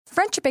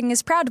Friendshipping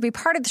is proud to be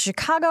part of the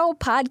Chicago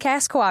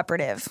Podcast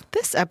Cooperative.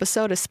 This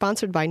episode is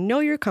sponsored by Know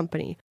Your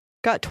Company.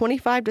 Got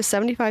 25 to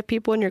 75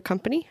 people in your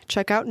company?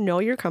 Check out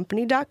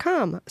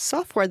knowyourcompany.com,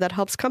 software that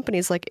helps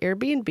companies like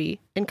Airbnb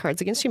and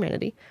Cards Against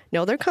Humanity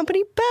know their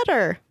company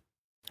better.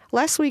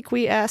 Last week,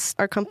 we asked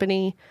our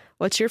company,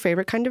 what's your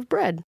favorite kind of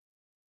bread?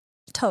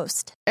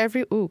 Toast.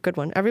 Good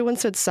one. Everyone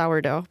said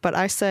sourdough, but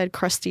I said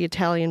crusty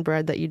Italian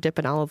bread that you dip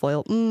in olive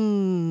oil.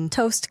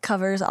 Toast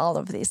covers all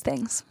of these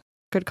things.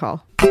 Good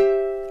call.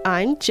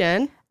 I'm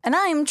Jen. And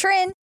I'm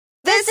Trin.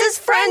 This is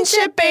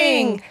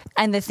Friendshipping!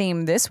 And the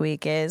theme this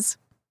week is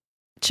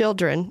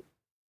children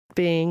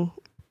being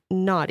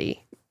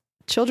naughty.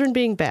 Children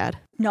being bad.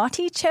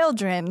 naughty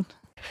children.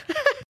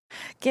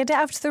 Get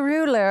out the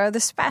ruler or the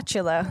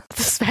spatula.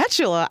 The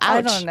spatula? Ouch.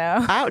 I don't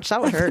know. Ouch,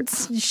 that would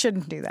hurt. You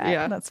shouldn't do that.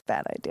 Yeah. That's a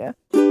bad idea.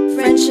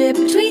 Friendship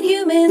between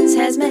humans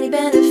has many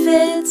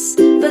benefits,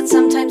 but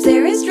sometimes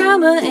there is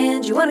drama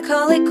and you want to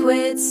call it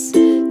quits.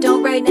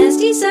 Don't write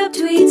nasty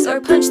subtweets or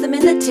punch them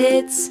in the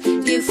tits.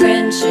 View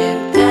friendship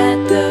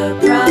at the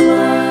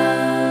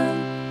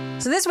problem.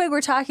 So this week we're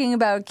talking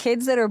about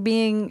kids that are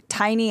being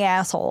tiny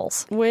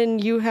assholes. When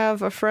you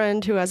have a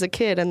friend who has a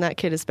kid and that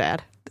kid is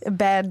bad. A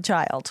bad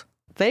child.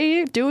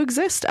 They do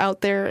exist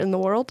out there in the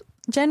world.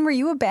 Jen, were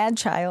you a bad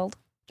child?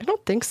 I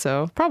don't think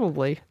so.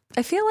 Probably.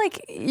 I feel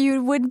like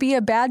you would be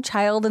a bad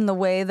child in the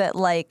way that,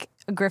 like,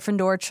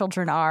 Gryffindor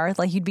children are.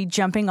 Like, you'd be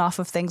jumping off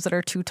of things that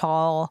are too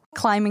tall,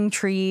 climbing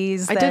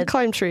trees. I did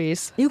climb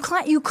trees. You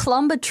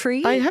clumb a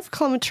tree? I have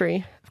climbed a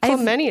tree. I've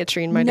climbed many a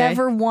tree in my day.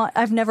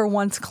 I've never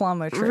once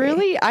climbed a tree.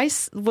 Really? I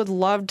would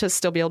love to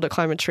still be able to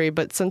climb a tree,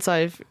 but since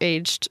I've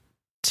aged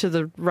to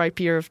the ripe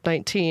year of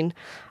 19,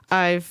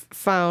 I've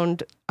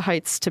found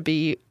heights to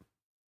be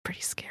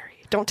pretty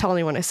scary. Don't tell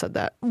anyone I said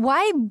that.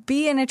 Why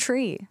be in a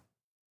tree?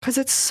 Because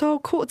it's so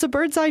cool. It's a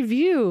bird's eye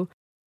view.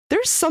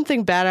 There's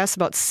something badass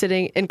about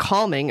sitting and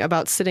calming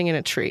about sitting in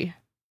a tree.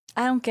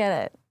 I don't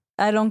get it.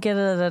 I don't get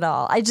it at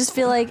all. I just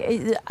feel like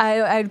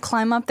I'd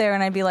climb up there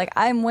and I'd be like,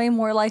 I'm way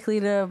more likely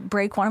to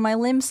break one of my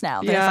limbs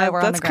now than if I were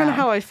on the ground. That's kind of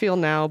how I feel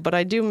now, but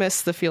I do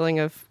miss the feeling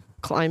of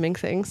climbing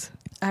things.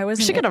 We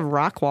should get a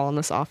rock wall in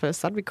this office.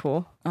 That'd be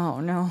cool. Oh,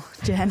 no,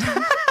 Jen.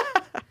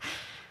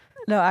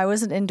 No, I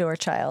was an indoor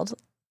child,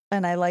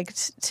 and I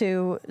liked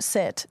to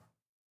sit.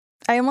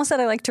 I almost said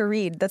I like to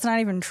read. That's not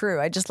even true.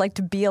 I just like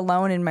to be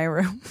alone in my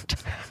room.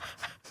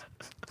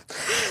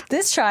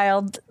 This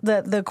child,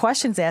 the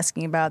question's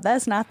asking about,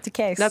 that's not the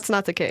case. That's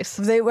not the case.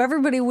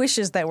 Everybody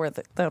wishes that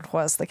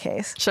was the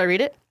case. Should I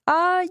read it? Yeah,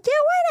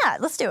 why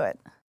not? Let's do it.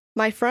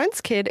 My friend's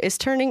kid is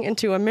turning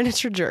into a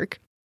miniature jerk.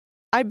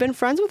 I've been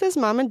friends with his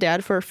mom and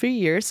dad for a few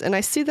years, and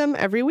I see them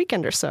every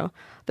weekend or so.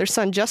 Their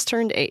son just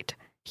turned 8.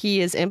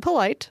 He is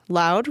impolite,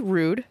 loud,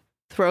 rude,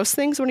 throws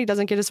things when he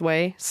doesn't get his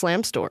way,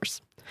 slams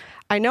doors.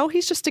 I know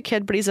he's just a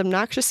kid, but he's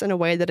obnoxious in a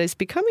way that is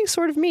becoming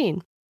sort of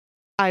mean.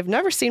 I've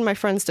never seen my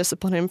friends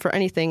discipline him for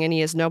anything, and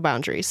he has no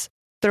boundaries.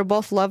 They're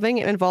both loving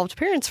and involved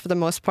parents for the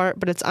most part,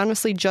 but it's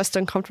honestly just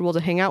uncomfortable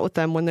to hang out with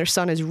them when their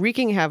son is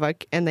wreaking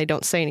havoc and they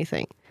don't say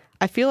anything.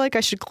 I feel like I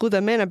should clue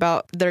them in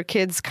about their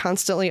kids'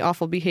 constantly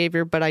awful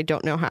behavior, but I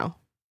don't know how.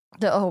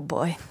 Oh,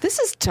 boy. This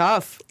is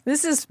tough.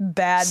 This is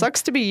bad.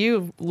 Sucks to be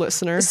you,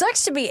 listener. It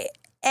sucks to be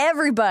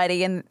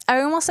everybody. And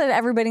I almost said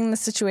everybody in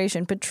this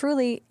situation, but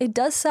truly, it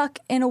does suck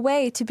in a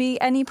way to be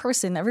any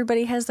person.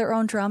 Everybody has their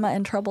own drama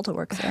and trouble to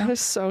work through. That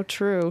is so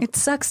true. It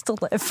sucks to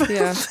live.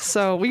 Yeah.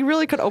 So we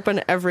really could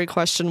open every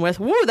question with,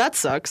 woo, that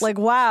sucks. Like,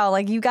 wow,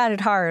 like you got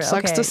it hard.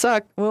 Sucks to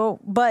suck. Well,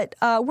 but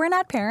we're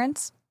not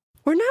parents.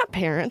 We're not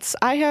parents.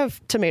 I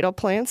have tomato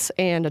plants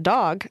and a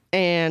dog,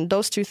 and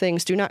those two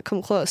things do not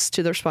come close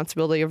to the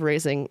responsibility of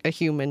raising a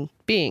human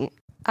being.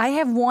 I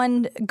have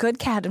one good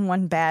cat and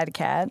one bad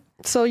cat.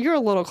 So you're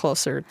a little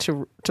closer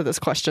to this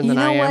question than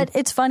I am. You know what?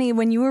 It's funny.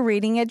 When you were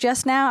reading it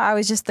just now, I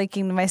was just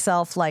thinking to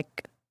myself,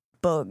 like,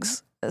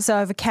 bugs. So I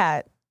have a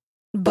cat.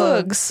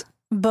 Bugs.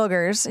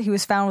 Boogers. He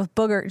was found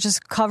with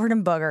just covered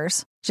in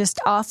boogers. Just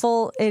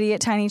awful, idiot,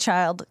 tiny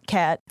child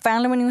cat.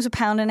 Found him when he was 1.5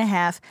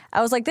 pounds.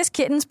 I was like, this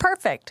kitten's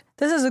perfect.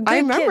 This is a good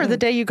kitten. I remember the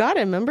day you got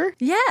him, remember?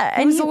 Yeah.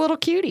 He was a little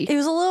cutie. He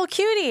was a little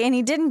cutie, and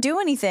he didn't do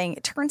anything.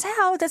 It turns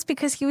out that's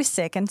because he was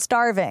sick and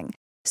starving.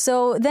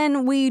 So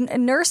then we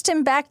nursed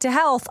him back to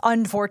health,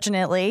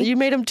 unfortunately. You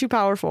made him too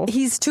powerful.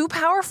 He's too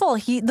powerful.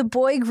 The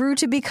boy grew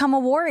to become a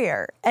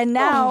warrior, and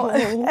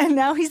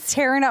now he's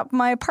tearing up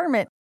my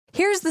apartment.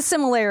 Here's the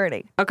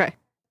similarity. Okay.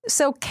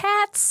 So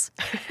cats,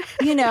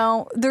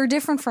 they're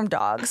different from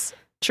dogs.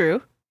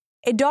 True.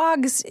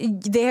 Dogs,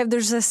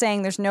 there's a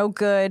saying, there's no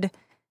bad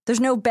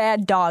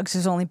dogs,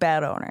 there's only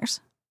bad owners.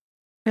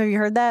 Have you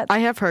heard that? I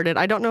have heard it.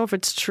 I don't know if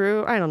it's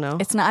true. I don't know.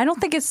 It's not. I don't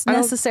think it's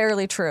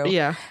necessarily true.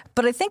 Yeah.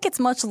 But I think it's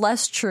much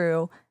less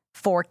true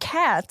for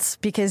cats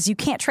because you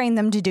can't train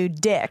them to do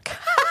dick.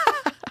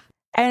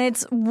 And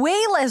it's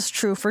way less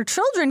true for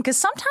children because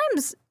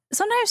sometimes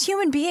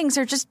human beings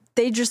are just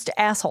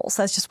assholes.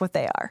 That's just what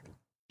they are.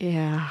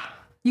 Yeah.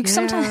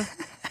 Sometimes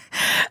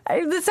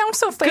That sounds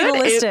so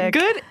fatalistic.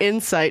 Good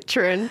insight,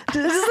 Trin.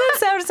 Doesn't that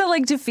sound so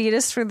like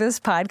defeatist for this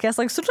podcast?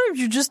 Like sometimes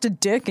you're just a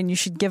dick and you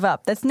should give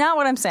up. That's not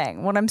what I'm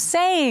saying. What I'm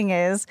saying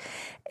is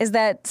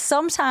that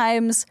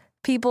sometimes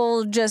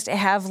people just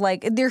have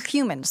like, they're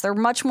humans. They're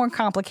much more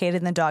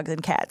complicated than dogs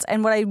and cats.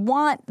 And what I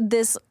want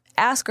this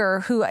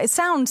asker, who it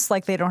sounds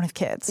like they don't have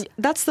kids.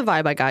 That's the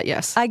vibe I got,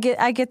 yes. I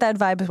get that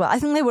vibe as well. I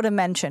think they would have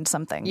mentioned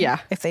something. Yeah.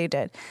 If they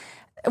did.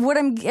 What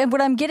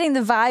I'm getting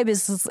the vibe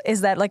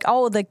is that like,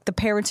 oh, like the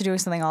parents are doing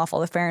something awful,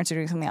 the parents are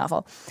doing something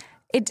awful.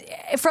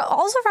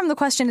 Also from the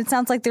question, it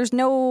sounds like there's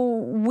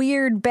no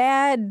weird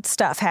bad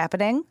stuff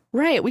happening.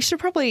 Right. We should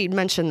probably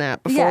mention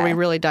that before we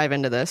really dive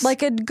into this.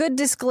 Like a good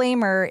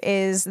disclaimer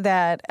is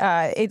that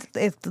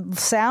it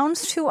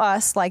sounds to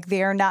us like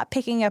they are not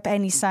picking up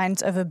any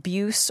signs of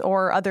abuse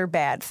or other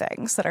bad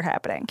things that are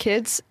happening.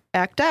 Kids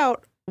act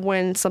out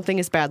when something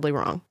is badly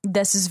wrong.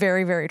 This is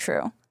very, very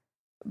true.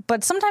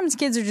 But sometimes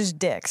kids are just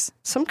dicks.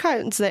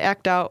 Sometimes they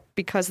act out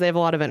because they have a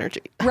lot of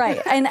energy.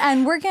 Right.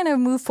 And we're going to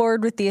move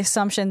forward with the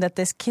assumption that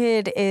this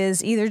kid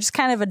is either just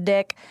kind of a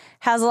dick,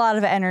 has a lot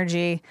of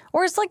energy,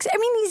 or it's like, I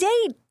mean, he's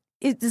 8.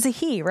 It's a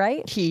he,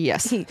 right?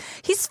 Yes.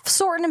 He's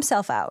sorting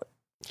himself out.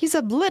 He's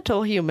a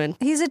little human.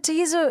 He's a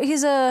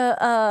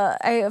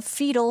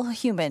fetal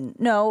human.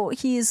 No,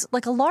 he's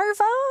like a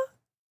larva.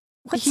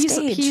 What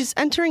stage? He's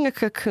entering a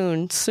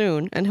cocoon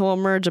soon, and he'll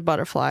emerge a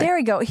butterfly. There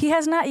we go. He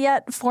has not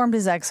yet formed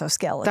his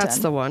exoskeleton. That's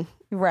the one.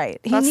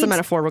 Right. That's the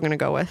metaphor we're going to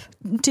go with.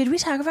 Did we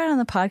talk about on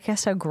the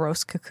podcast how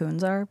gross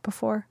cocoons are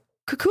before?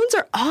 Cocoons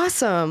are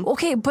awesome.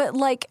 Okay, but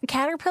like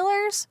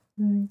caterpillars,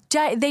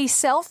 they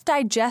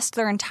self-digest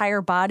their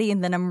entire body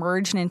and then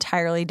emerge an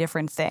entirely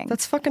different thing.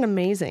 That's fucking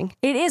amazing.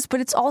 It is, but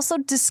it's also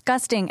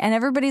disgusting. And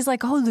everybody's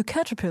like, oh, the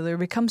caterpillar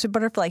becomes a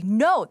butterfly.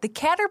 No, the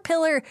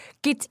caterpillar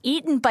gets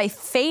eaten by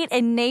fate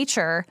and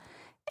nature.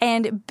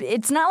 And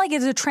it's not like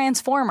it's a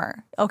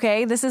transformer,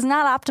 okay? This is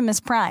not Optimus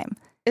Prime.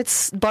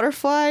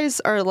 Butterflies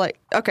are like,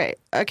 okay,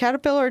 a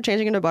caterpillar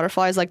changing into a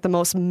butterfly is like the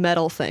most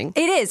metal thing.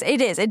 It is.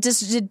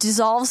 It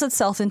dissolves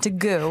itself into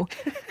goo.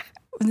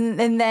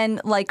 And then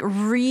like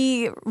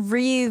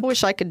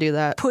wish I could do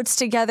that. Puts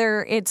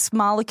together its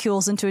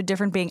molecules into a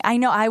different being. I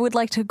know I would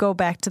like to go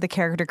back to the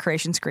character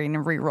creation screen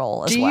and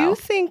re-roll as well. Do you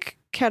think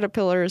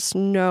caterpillars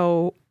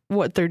know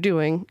what they're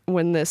doing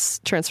when this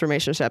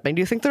transformation is happening? Do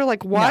you think they're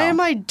like, why am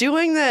I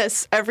doing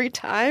this every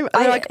time?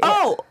 And they're like,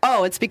 oh,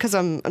 it's because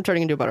I'm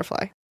turning into a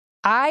butterfly.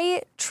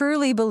 I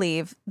truly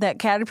believe that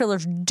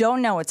caterpillars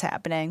don't know what's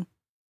happening.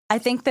 I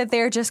think that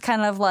they're just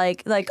kind of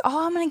like,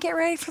 oh, I'm going to get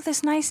ready for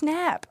this nice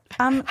nap.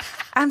 I'm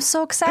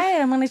so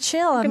excited. I'm going to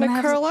chill. I'm going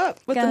to curl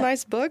up with a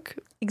nice book.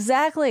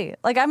 Exactly.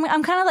 Like I'm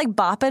kind of like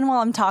bopping while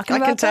I'm talking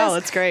about this. I can tell.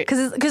 It's great.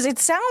 Because it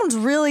sounds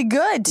really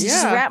good to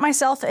just wrap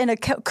myself in a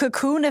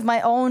cocoon of my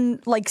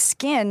own like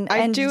skin.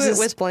 I do it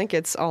with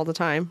blankets all the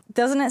time.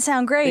 Doesn't it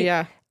sound great?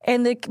 Yeah.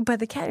 But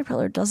the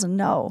caterpillar doesn't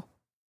know.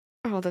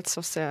 Oh, that's so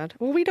sad.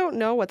 Well, we don't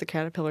know what the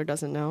caterpillar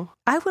doesn't know.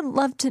 I would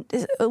love to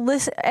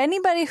listen.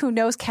 Anybody who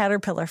knows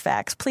caterpillar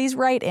facts, please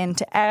write in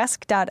to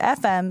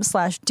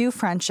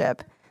ask.fm/dofriendship.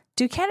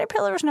 Do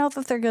caterpillars know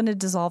that they're going to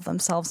dissolve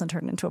themselves and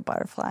turn into a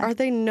butterfly?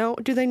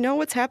 Do they know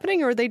what's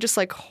happening, or are they just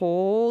like,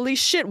 holy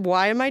shit,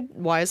 why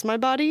is my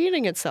body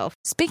eating itself?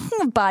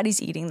 Speaking of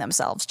bodies eating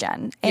themselves,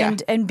 Jen,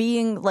 and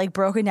being like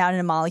broken down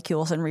into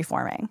molecules and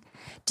reforming,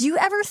 do you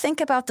ever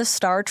think about the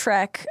Star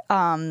Trek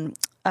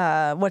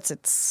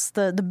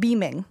the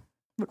beaming?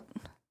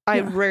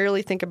 I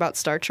rarely think about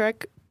Star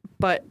Trek,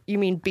 but you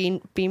mean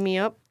beam me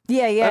up?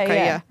 Yeah.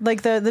 Okay, yeah.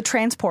 Like the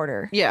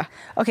transporter. Yeah.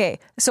 Okay,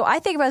 so I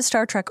think about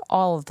Star Trek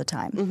all of the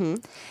time. Mm-hmm.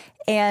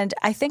 And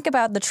I think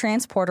about the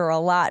transporter a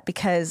lot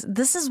because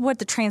this is what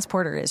the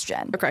transporter is,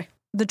 Jen. Okay.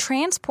 The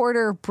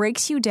transporter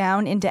breaks you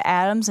down into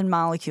atoms and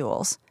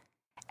molecules,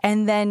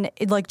 and then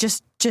it like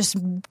just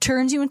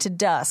turns you into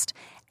dust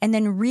and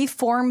then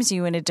reforms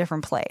you in a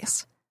different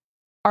place.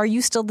 Are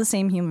you still the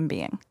same human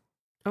being?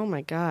 Oh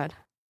my God.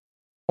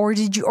 Or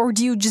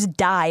do you just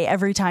die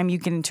every time you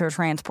get into a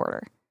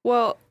transporter?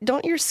 Well,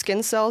 don't your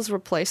skin cells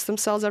replace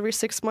themselves every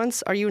 6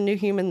 months? Are you a new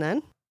human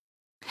then?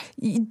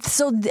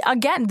 So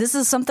again, this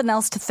is something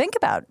else to think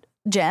about,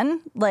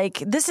 Jen.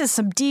 Like, this is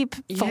some deep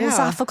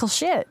philosophical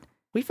shit.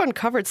 We've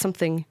uncovered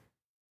something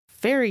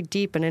very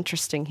deep and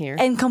interesting here.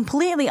 And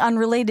completely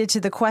unrelated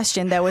to the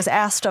question that was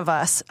asked of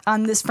us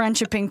on this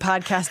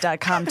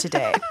friendshippingpodcast.com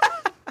today.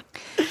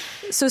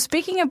 So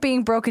speaking of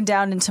being broken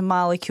down into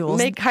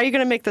molecules... How are you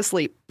going to make this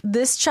leap?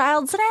 This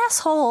child's an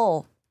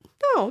asshole.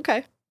 Oh,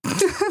 okay.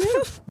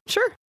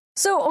 Sure.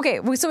 So, okay,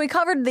 so we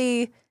covered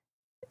the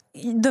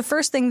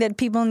first thing that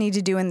people need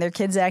to do in their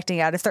kids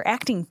acting out. If they're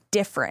acting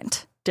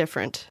different,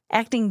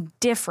 then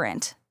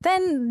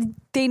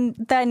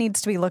that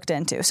needs to be looked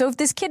into. So if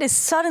this kid is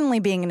suddenly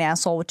being an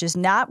asshole, which is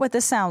not what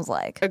this sounds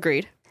like.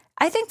 Agreed.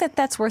 I think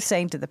that's worth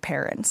saying to the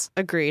parents.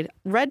 Agreed.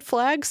 Red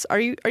flags? Are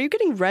you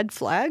getting red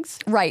flags?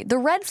 Right. The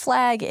red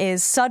flag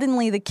is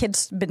suddenly the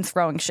kid's been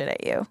throwing shit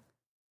at you.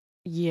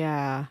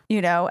 Yeah.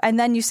 And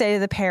then you say to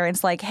the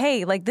parents, like,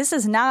 hey, like, this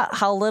is not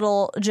how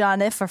little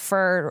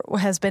Jonathan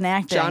has been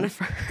acting.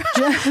 Jonathan.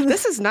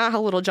 This is not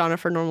how little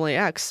Jonathan normally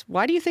acts.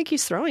 Why do you think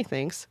he's throwing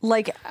things?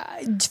 Like,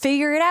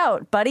 figure it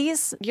out,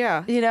 buddies.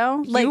 Yeah.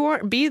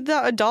 Like, be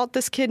the adult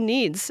this kid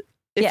needs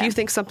if you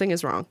think something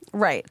is wrong.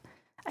 Right.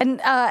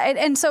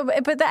 And so,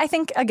 but I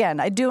think,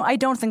 again, I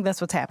don't think that's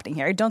what's happening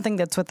here. I don't think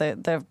that's what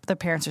the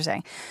parents are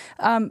saying.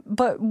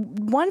 But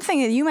one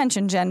thing that you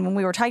mentioned, Jen, when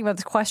we were talking about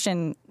this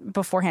question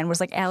beforehand was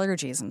like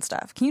allergies and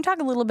stuff. Can you talk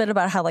a little bit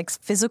about how like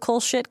physical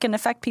shit can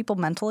affect people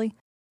mentally?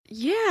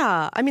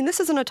 Yeah. I mean, this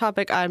isn't a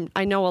topic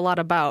I know a lot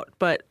about,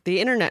 but the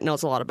internet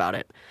knows a lot about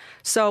it.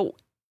 So,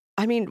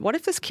 I mean, what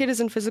if this kid is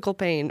in physical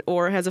pain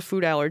or has a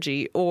food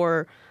allergy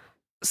or,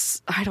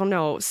 I don't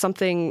know,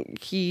 something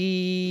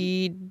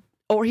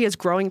or he has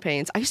growing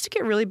pains. I used to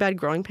get really bad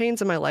growing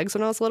pains in my legs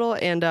when I was little,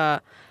 and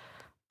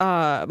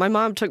my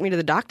mom took me to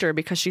the doctor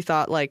because she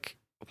thought, like,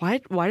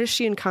 why is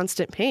she in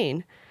constant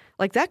pain?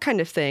 Like, that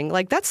kind of thing.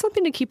 Like, that's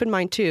something to keep in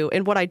mind, too.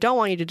 And what I don't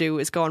want you to do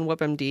is go on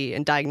WebMD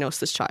and diagnose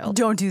this child.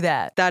 Don't do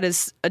that. That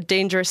is a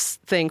dangerous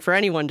thing for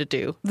anyone to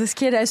do. This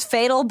kid has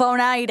fatal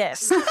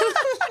bonitis.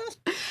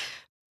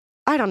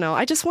 I don't know.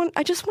 I just want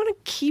to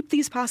keep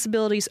these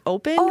possibilities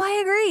open. Oh,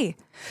 I agree.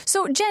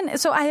 So, Jen,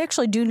 I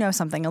actually do know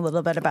something a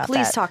little bit about that.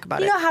 Please talk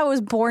about it. You know how I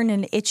was born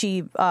an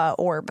itchy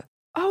orb?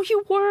 Oh,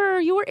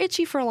 you were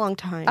itchy for a long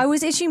time. I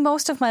was itchy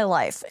most of my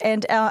life,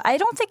 and I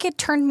don't think it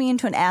turned me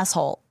into an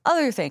asshole.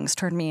 Other things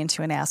turned me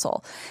into an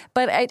asshole.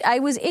 But I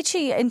was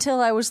itchy until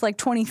I was like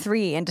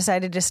 23 and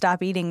decided to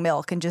stop eating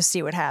milk and just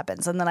see what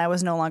happens. And then I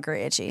was no longer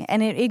itchy.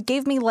 And it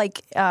gave me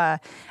like, I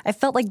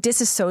felt like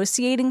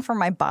disassociating from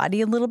my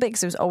body a little bit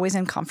because it was always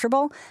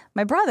uncomfortable.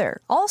 My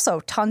brother, also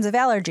tons of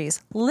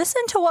allergies.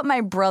 Listen to what my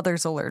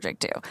brother's allergic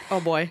to.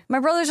 Oh, boy. My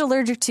brother's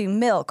allergic to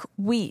milk,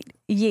 wheat,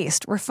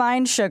 yeast,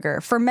 refined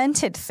sugar,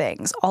 fermented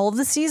things, all of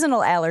the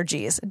seasonal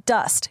allergies,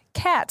 dust,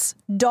 cats,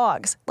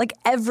 dogs, like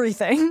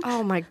everything.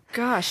 Oh, my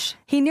gosh.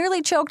 He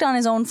nearly choked on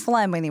his own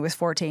phlegm when he was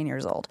 14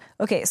 years old.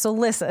 Okay, so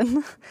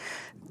listen.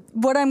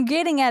 What I'm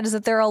getting at is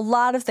that there are a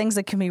lot of things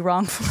that can be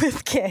wrong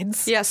with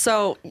kids. Yeah,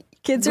 so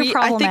kids are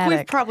problematic. I think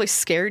we've probably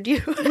scared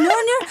you. No.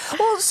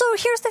 Well, so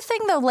here's the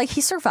thing, though. Like,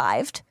 he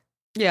survived.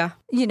 Yeah.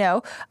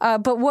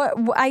 But what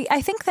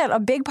I think that a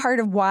big part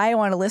of why I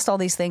want to list all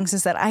these things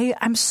is that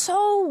I'm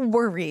so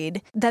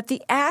worried that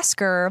the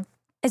asker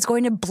is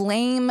going to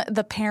blame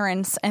the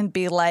parents and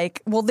be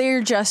like, well,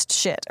 they're just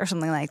shit or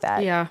something like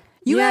that. Yeah.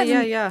 You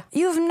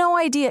have no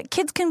idea.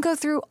 Kids can go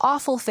through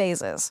awful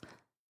phases.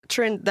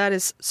 Trin, that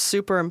is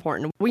super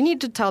important. We need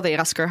to tell the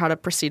asker how to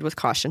proceed with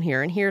caution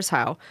here, and here's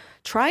how.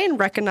 Try and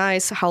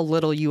recognize how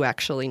little you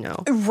actually know.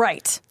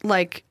 Right.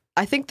 Like,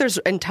 I think there's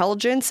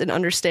intelligence in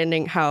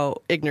understanding how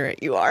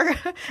ignorant you are.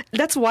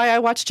 That's why I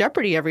watch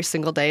Jeopardy every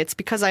single day. It's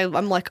because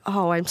I'm like,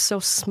 oh, I'm so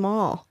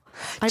small.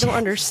 I don't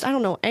understand. I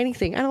don't know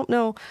anything. I don't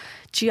know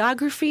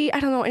geography. I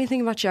don't know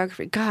anything about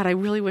geography. God, I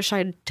really wish I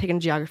had taken a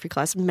geography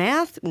class.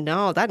 Math?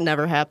 No, that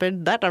never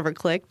happened. That never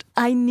clicked.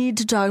 I need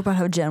to talk about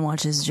how Jen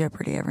watches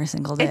Jeopardy every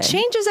single day. It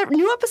changes.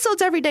 New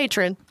episodes every day,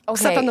 Trin. Okay.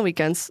 Except on the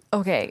weekends.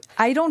 Okay.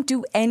 I don't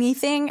do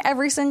anything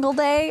every single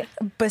day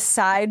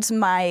besides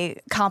my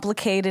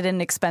complicated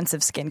and expensive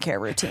skincare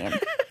routine.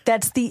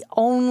 That's the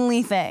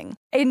only thing.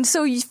 And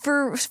so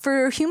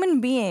for a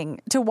human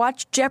being to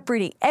watch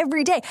Jeopardy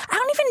every day, I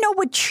don't even know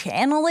what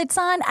channel it's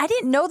on. I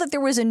didn't know that there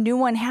was a new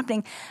one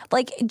happening.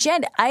 Like,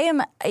 Jen,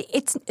 I'm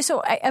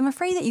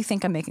afraid that you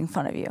think I'm making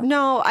fun of you.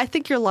 No, I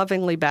think you're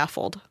lovingly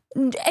baffled.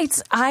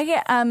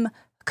 I am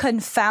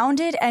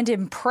confounded and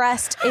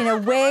impressed in a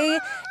way.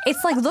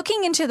 It's like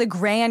looking into the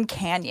Grand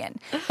Canyon.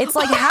 It's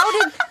like,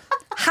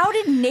 how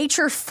did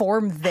nature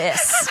form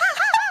this?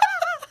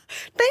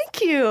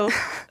 Thank you.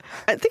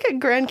 I think a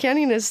Grand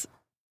Canyon is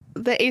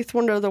the 8th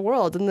wonder of the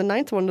world, and the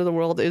 9th wonder of the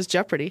world is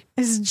Jeopardy.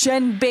 Is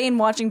Jen Bain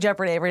watching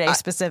Jeopardy every day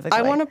specifically?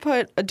 I want to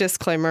put a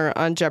disclaimer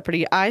on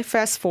Jeopardy. I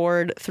fast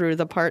forward through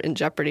the part in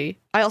Jeopardy.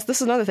 This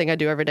is another thing I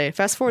do every day.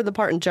 Fast forward the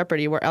part in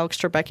Jeopardy where Alex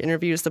Trebek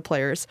interviews the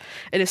players.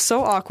 It is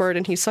so awkward,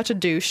 and he's such a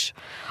douche.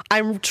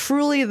 I'm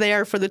truly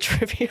there for the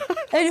trivia.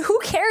 And who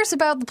cares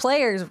about the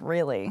players,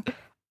 really?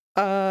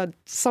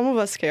 Some of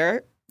us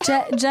care.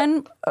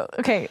 Jen,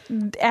 okay,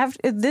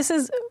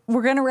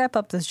 we're going to wrap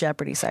up this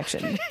Jeopardy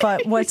section,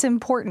 but what's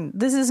important,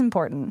 this is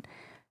important.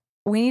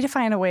 We need to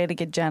find a way to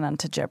get Jen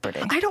onto Jeopardy.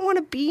 I don't want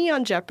to be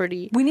on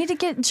Jeopardy. We need to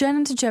get Jen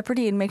into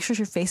Jeopardy and make sure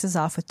she faces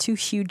off with 2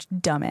 huge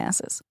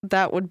dumbasses.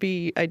 That would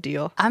be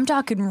ideal. I'm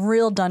talking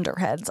real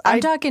dunderheads.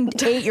 I'm talking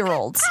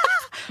 8-year-olds.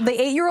 The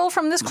 8-year-old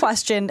from this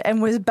question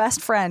and was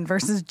best friend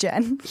versus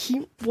Jen.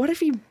 What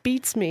if he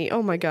beats me?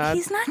 Oh my God.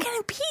 He's not going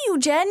to beat you,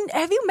 Jen.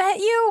 Have you met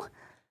you?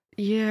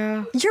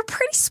 Yeah. You're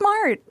pretty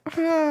smart.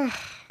 I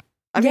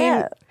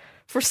mean,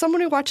 for someone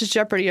who watches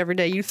Jeopardy every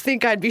day, you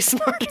think I'd be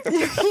smarter.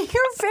 You're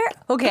very...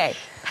 Okay.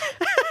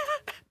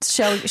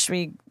 Should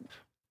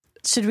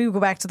we go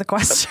back to the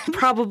question?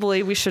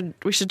 Probably we should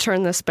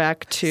turn this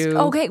back to...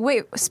 Okay,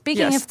 wait.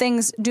 Speaking of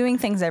doing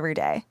things every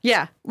day.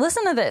 Yeah.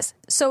 Listen to this.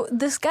 So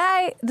this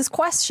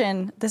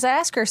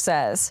asker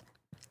says,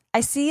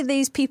 I see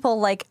these people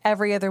like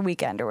every other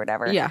weekend or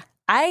whatever. Yeah.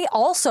 I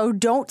also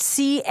don't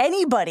see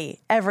anybody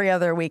every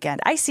other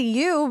weekend. I see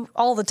you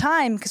all the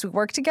time because we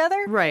work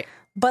together. Right.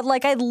 But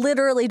like I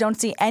literally don't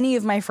see any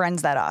of my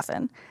friends that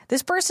often.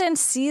 This person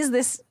sees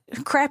this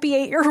crappy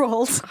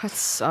 8-year-old That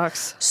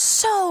sucks.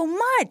 so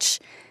much.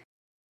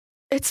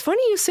 It's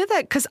funny you say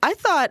that because I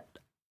thought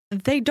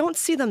they don't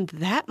see them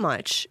that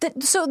much.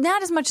 So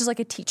not as much as like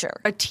a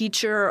teacher. A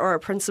teacher or a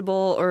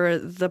principal or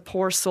the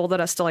poor soul that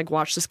has to like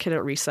watch this kid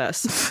at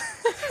recess.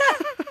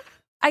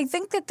 I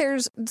think that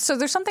there's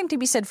something to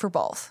be said for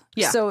both.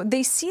 Yeah. So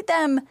they see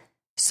them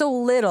so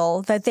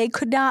little that they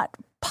could not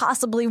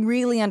possibly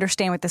really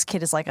understand what this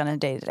kid is like on a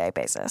day-to-day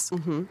basis.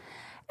 Mm-hmm.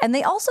 And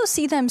they also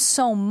see them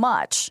so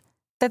much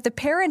that the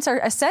parents are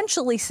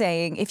essentially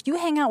saying, if you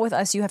hang out with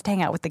us, you have to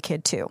hang out with the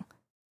kid too.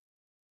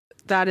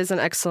 That is an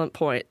excellent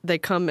point. They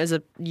come as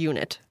a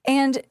unit.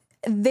 And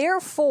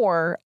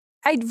therefore,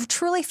 I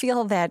truly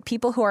feel that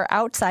people who are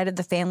outside of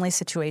the family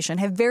situation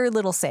have very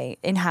little say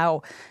in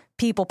how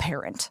people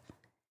parent.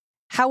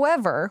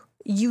 However,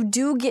 you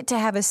do get to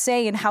have a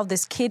say in how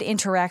this kid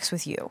interacts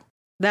with you.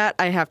 That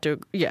I have to,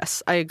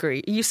 yes, I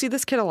agree. You see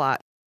this kid a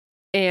lot.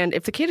 And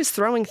if the kid is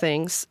throwing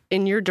things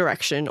in your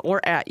direction or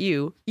at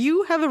you,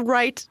 you have a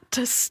right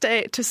to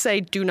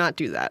say, do not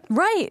do that.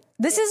 Right.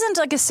 This isn't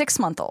like a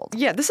 6-month-old.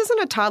 Yeah, this isn't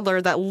a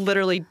toddler that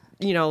literally,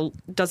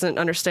 doesn't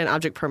understand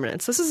object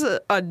permanence. This is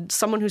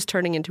someone who's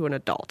turning into an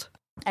adult.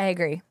 I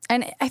agree.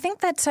 And I think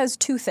that says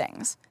two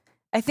things.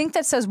 I think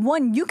that says,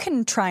 one, you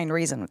can try and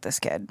reason with this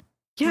kid.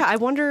 Yeah, I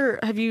wonder,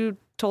 have you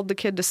told the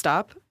kid to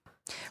stop?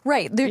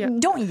 Right.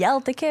 Don't yell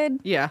at the kid.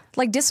 Yeah.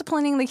 Like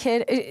disciplining the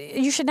kid.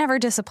 You should never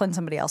discipline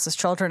somebody else's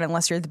children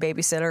unless you're the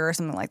babysitter or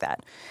something like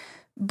that.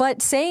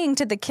 But saying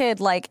to the kid,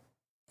 like,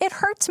 it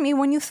hurts me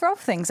when you throw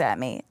things at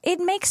me. It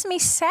makes me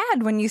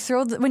sad when you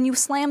when you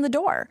slam the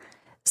door.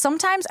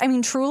 Sometimes,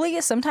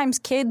 sometimes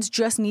kids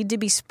just need to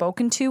be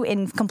spoken to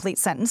in complete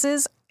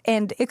sentences.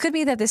 And it could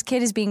be that this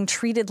kid is being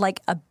treated like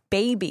a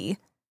baby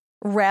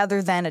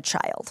rather than a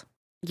child.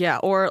 Yeah,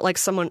 or like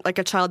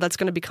a child that's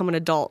going to become an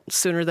adult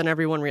sooner than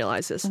everyone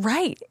realizes.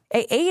 Right.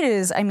 8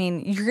 is,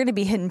 you're going to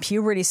be hitting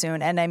puberty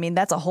soon. And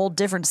that's a whole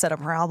different set of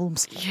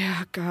problems.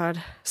 Yeah,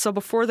 God. So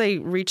before they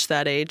reach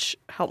that age,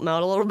 help them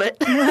out a little bit.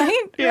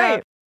 Right? Yeah.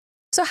 Right.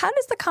 So how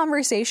does the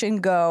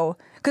conversation go?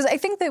 Because I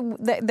think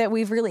that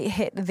we've really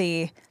hit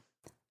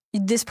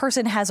this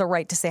person has a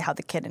right to say how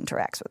the kid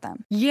interacts with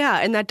them. Yeah,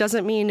 and that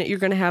doesn't mean you're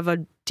going to have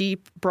a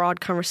deep,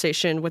 broad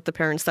conversation with the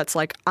parents that's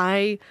like,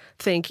 I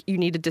think you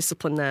need to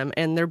discipline them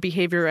and their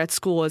behavior at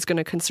school is going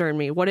to concern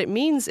me. What it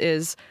means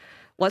is,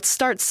 let's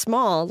start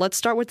small. Let's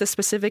start with the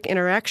specific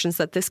interactions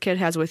that this kid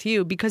has with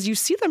you because you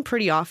see them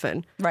pretty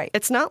often. Right.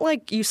 It's not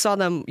like you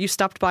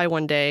stopped by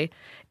one day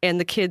and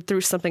the kid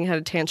threw something, had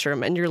a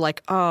tantrum, and you're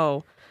like,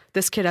 oh,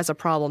 this kid has a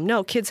problem.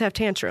 No, kids have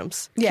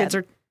tantrums. Yeah.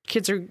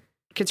 Kids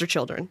are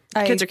children.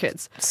 I Kids are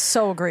kids.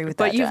 So agree with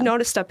that. But you've Jen.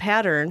 noticed a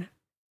pattern.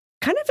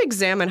 Kind of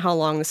examine how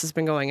long this has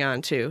been going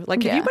on, too.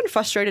 Like, have you been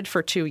frustrated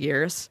for 2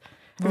 years?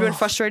 Have you been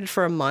frustrated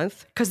for a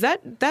month? Because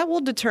that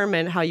will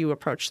determine how you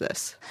approach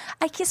this.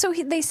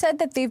 They said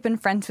that they've been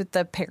friends with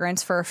the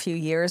parents for a few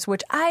years,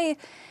 which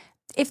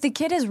if the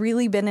kid has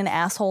really been an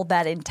asshole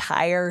that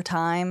entire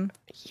time.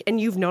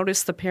 And you've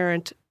noticed the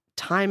parent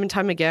time and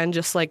time again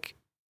just, like,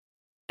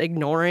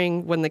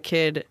 ignoring when the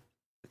kid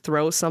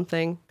throws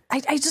something.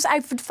 I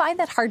would find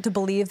that hard to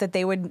believe that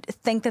they would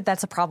think that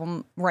that's a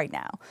problem right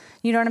now.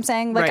 You know what I'm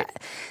saying?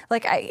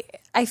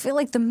 I feel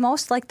like the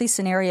most likely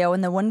scenario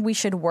and the one we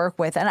should work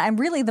with, and I'm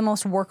really the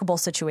most workable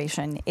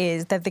situation,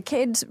 is that the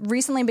kids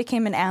recently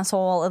became an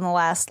asshole in the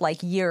last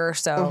year or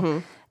so. Mm-hmm.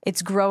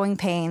 It's growing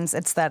pains.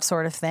 It's that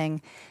sort of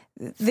thing.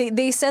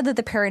 They said that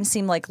the parents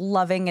seem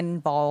loving and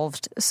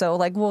involved. So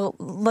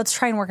let's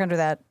try and work under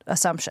that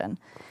assumption.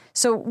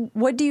 So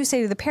what do you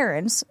say to the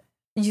parents?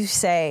 You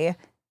say,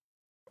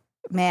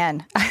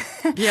 man.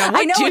 Yeah,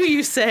 what do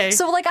you say?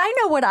 So, I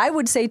know what I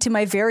would say to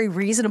my very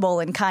reasonable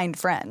and kind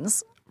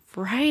friends.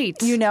 Right.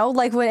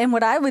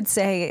 What I would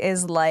say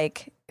is,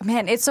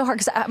 man, it's so hard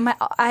because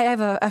I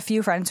have a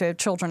few friends who have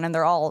children and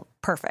they're all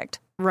perfect.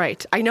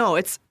 Right. I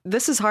know.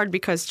 This is hard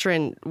because,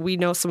 Trin, we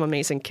know some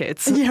amazing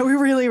kids. Yeah, we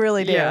really,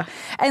 really do. Yeah.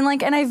 And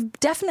I've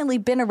definitely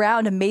been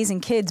around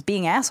amazing kids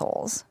being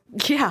assholes.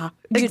 Yeah.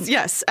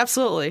 Yes,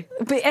 absolutely.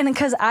 But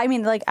because I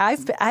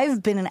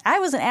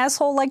was an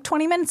asshole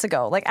 20 minutes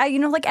ago.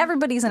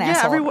 Everybody's an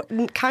asshole.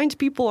 Yeah, kind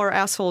people are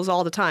assholes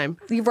all the time.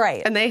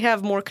 Right. And they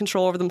have more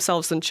control over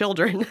themselves than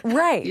children.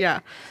 Right. Yeah.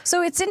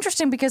 So it's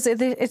interesting because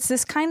it's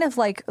this kind of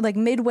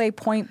midway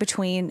point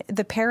between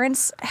the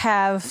parents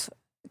have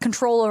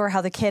control over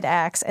how the kid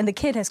acts and the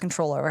kid has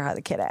control over how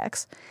the kid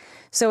acts.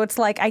 So it's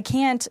I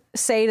can't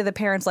say to the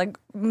parents,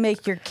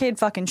 make your kid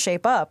fucking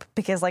shape up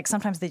because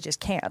sometimes they just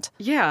can't.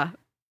 Yeah.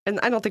 And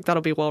I don't think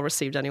that'll be well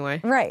received anyway.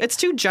 Right. It's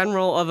too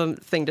general of a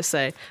thing to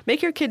say.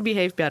 Make your kid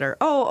behave better.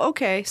 Oh,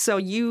 okay. So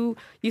you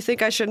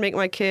think I should make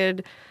my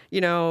kid,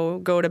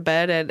 go to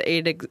bed at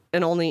 8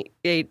 and only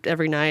 8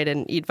 every night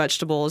and eat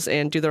vegetables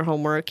and do their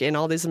homework and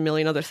all these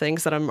million other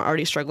things that I'm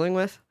already struggling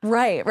with?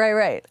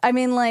 Right. I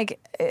mean, like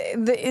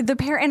the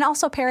parent, and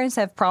also parents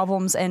have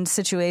problems and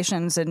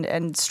situations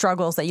and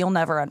struggles that you'll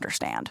never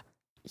understand.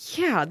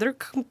 Yeah, they're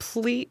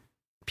complete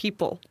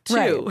people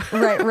too.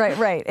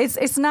 Right.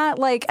 It's not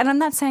like, and I'm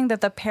not saying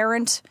that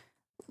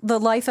the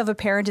life of a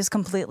parent is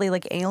completely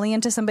like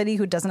alien to somebody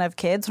who doesn't have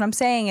kids. What I'm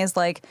saying is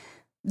like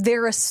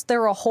they're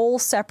a whole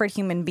separate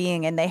human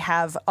being and they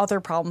have other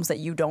problems that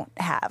you don't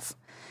have.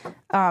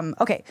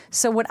 Okay,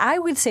 so what I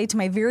would say to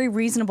my very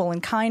reasonable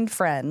and kind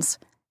friends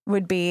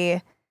would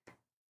be,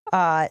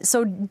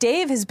 so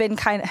Dave has been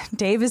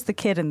Dave is the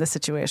kid in this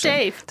situation.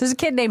 Dave. There's a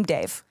kid named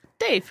Dave.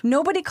 Dave.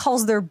 Nobody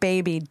calls their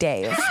baby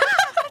Dave.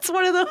 It's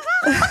one of those.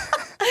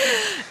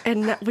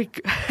 And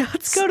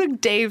let's go to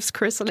Dave's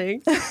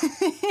christening.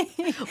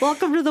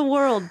 Welcome to the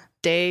world,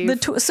 Dave.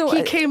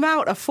 He came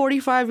out a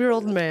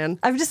 45-year-old man.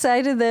 I've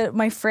decided that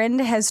my friend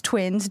has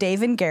twins,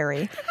 Dave and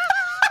Gary.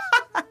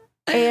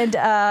 And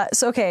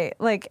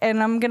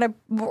and I'm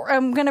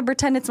gonna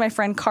pretend it's my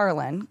friend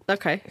Carlin.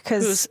 Okay,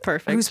 who's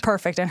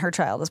perfect, and her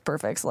child is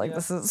perfect. So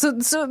this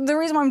is so the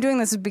reason why I'm doing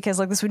this is because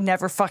like this would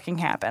never fucking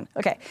happen.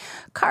 Okay,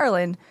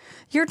 Carlin,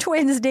 your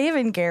twins Dave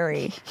and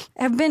Gary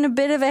have been a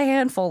bit of a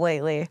handful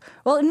lately.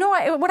 Well, no,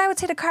 what I would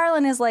say to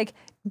Carlin is like,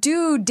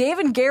 dude, Dave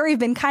and Gary have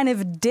been kind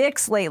of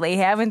dicks lately,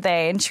 haven't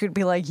they? And she would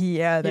be like,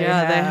 yeah, they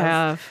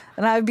have.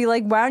 And I would be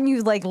like, why don't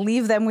you like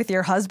leave them with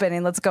your husband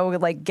and let's go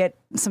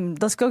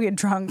get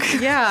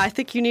drunk. Yeah, I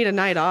think you need a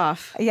night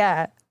off.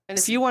 Yeah. And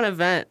if you want to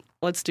vent,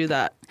 let's do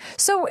that.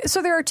 So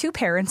there are two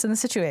parents in the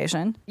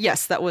situation.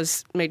 Yes, that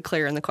was made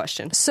clear in the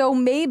question. So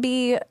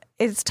maybe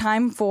it's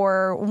time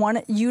for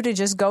you to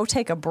just go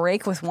take a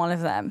break with one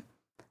of them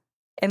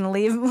and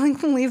leave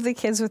the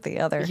kids with the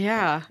other.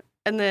 Yeah.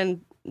 And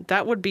then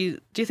do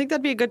you think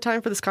that'd be a good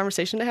time for this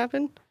conversation to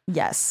happen?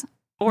 Yes.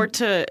 Or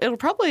it'll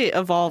probably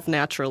evolve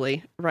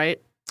naturally,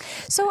 right?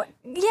 So,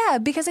 yeah,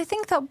 because I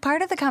think that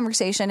part of the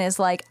conversation is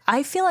like,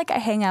 I feel like I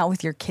hang out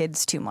with your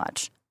kids too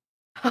much.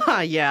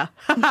 Yeah.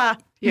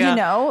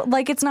 Yeah.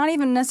 Like it's not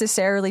even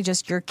necessarily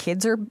just your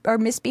kids are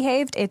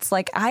misbehaved. It's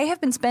like I have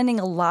been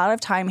spending a lot of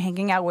time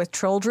hanging out with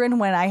children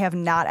when I have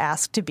not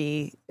asked to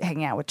be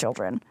hanging out with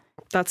children.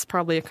 That's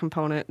probably a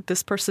component.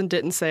 This person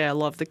didn't say I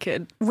love the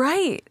kid.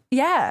 Right.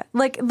 Yeah.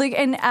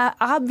 And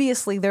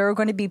obviously there are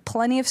going to be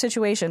plenty of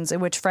situations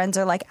in which friends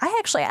are like,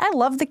 I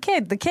love the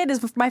kid. The kid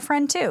is my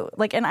friend too.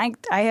 Like, and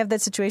I have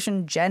that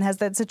situation. Jen has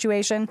that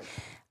situation.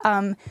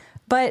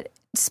 But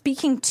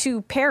speaking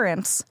to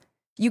parents,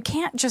 you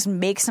can't just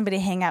make somebody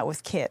hang out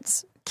with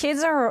kids.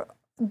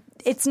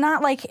 It's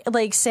not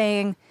like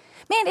saying,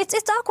 man,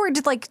 it's awkward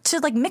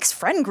to mix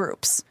friend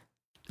groups.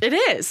 It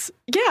is.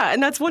 Yeah.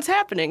 And that's what's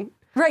happening.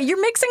 Right,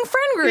 you're mixing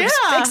friend groups,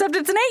 except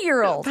it's an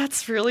 8-year-old.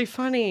 That's really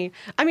funny.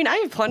 I mean, I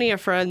have plenty of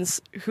friends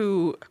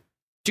who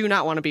do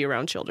not want to be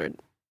around children,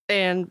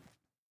 and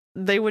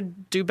they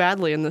would do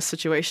badly in this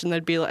situation.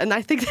 They'd be, and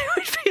I think they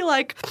would be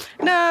like,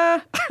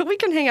 "Nah, we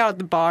can hang out at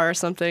the bar or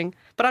something,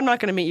 but I'm not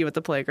going to meet you at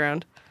the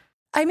playground."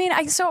 I mean,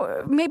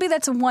 so maybe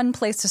that's one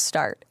place to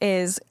start.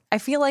 Is I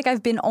feel like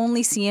I've been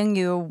only seeing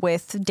you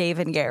with Dave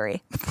and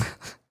Gary.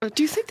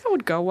 Do you think that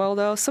would go well,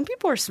 though? Some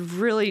people are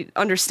really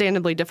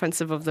understandably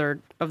defensive of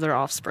their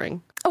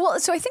offspring. Well,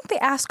 so I think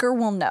the asker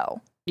will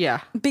know. Yeah.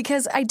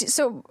 Because what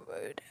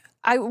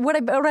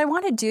I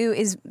want to do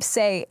is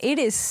say it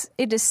is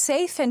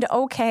safe and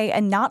okay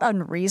and not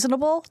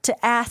unreasonable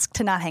to ask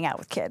to not hang out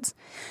with kids.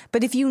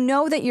 But if you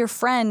know that your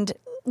friend,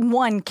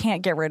 one,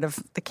 can't get rid of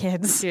the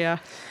kids. Yeah.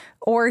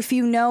 Or if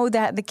you know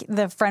that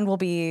the friend will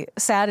be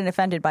sad and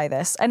offended by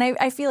this. And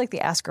I feel like the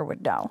asker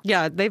would know.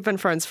 Yeah, they've been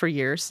friends for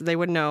years. They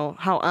would know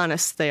how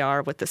honest they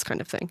are with this kind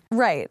of thing.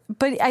 Right.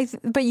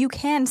 But you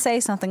can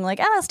say something like,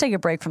 let's take a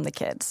break from the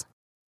kids.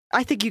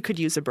 I think you could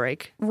use a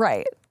break.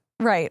 Right.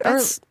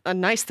 That's a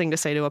nice thing to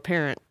say to a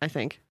parent, I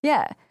think.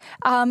 Yeah.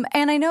 And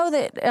I know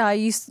that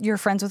you're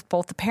friends with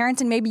both the parents,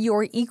 and maybe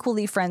you're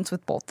equally friends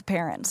with both the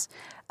parents.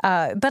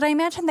 But I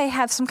imagine they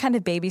have some kind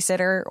of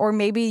babysitter, or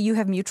maybe you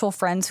have mutual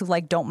friends who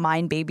don't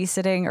mind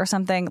babysitting or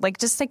something.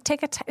 Just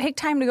take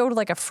time to go to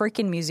a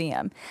freaking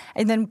museum,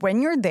 and then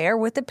when you're there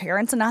with the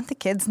parents and not the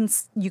kids, and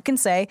you can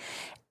say,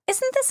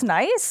 "Isn't this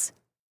nice?"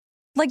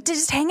 To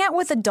just hang out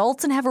with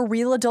adults and have a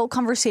real adult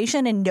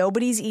conversation, and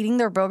nobody's eating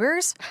their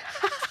boogers.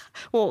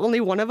 Well,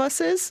 only one of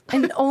us is,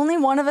 and only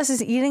one of us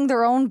is eating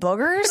their own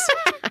boogers.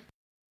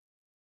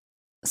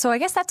 So I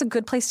guess that's a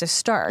good place to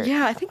start.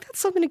 Yeah, I think that's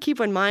something to keep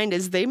in mind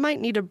is they might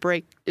need a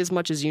break as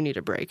much as you need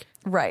a break.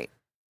 Right.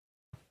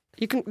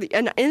 You can,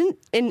 and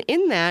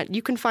in that,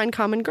 you can find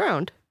common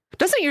ground.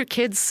 Doesn't your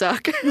kid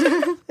suck?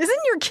 Isn't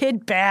your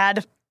kid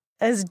bad,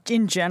 as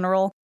in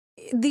general?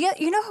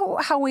 You know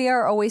how we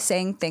are always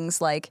saying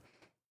things like,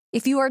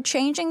 if you are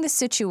changing the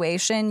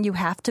situation, you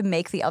have to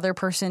make the other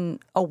person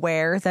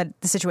aware that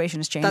the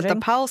situation is changing. That the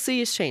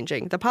policy is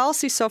changing. The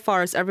policy so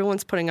far is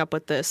everyone's putting up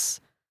with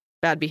this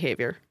bad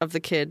behavior of the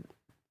kid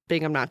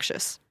being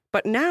obnoxious.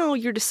 But now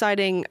you're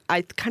deciding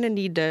I kind of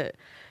need to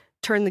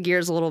turn the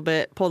gears a little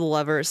bit, pull the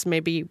levers,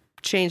 maybe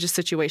change the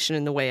situation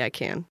in the way I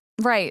can.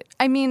 Right.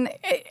 I mean,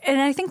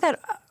 and I think that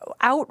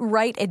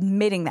outright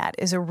admitting that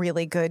is a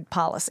really good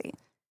policy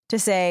to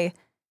say,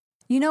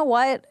 you know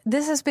what,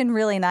 this has been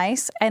really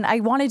nice and I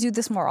want to do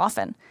this more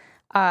often.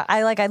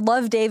 I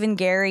love Dave and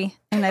Gary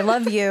and I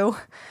love you,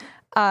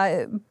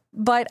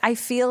 but I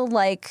feel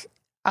like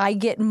I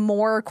get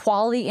more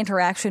quality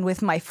interaction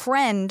with my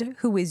friend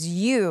who is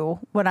you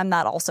when I'm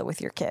not also with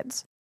your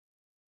kids.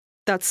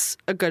 That's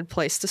a good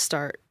place to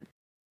start.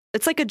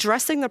 It's like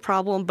addressing the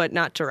problem, but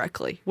not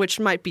directly, which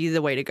might be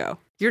the way to go.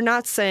 You're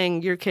not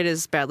saying your kid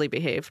is badly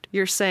behaved.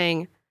 You're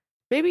saying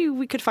maybe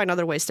we could find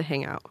other ways to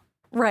hang out.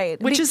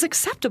 Right. Which is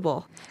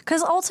acceptable.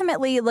 Because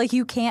ultimately, like,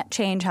 you can't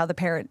change how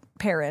the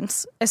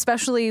parents,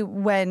 especially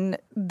when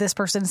this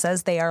person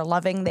says they are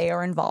loving, they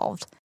are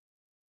involved.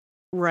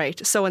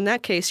 Right. So in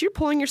that case, you're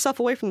pulling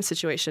yourself away from the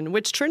situation,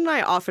 which Trin and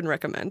I often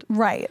recommend.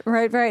 Right.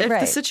 If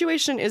the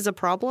situation is a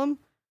problem,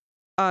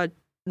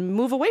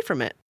 move away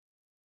from it.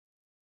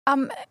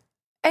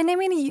 And I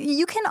mean,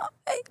 you can,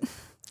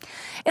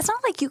 it's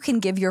not like you can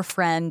give your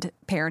friend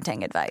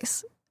parenting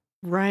advice.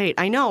 Right.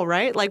 I know,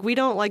 right? Like, we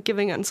don't like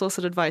giving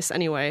unsolicited advice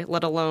anyway,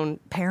 let alone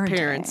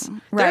parents.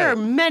 Right. There are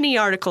many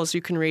articles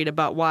you can read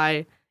about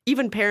why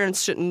even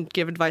parents shouldn't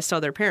give advice to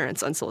other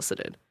parents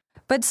unsolicited.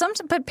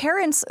 But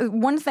parents,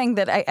 one thing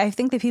that I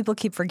think that people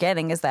keep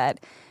forgetting is that,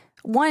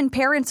 one,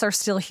 parents are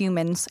still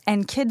humans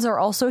and kids are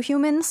also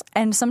humans.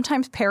 And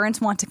sometimes parents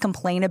want to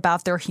complain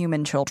about their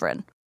human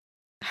children.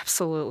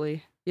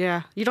 Absolutely.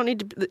 Yeah. You don't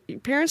need to,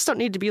 parents don't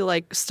need to be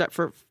like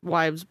Stepford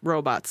Wives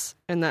robots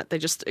and that they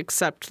just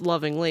accept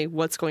lovingly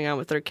what's going on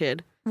with their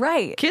kid.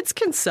 Right. Kids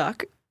can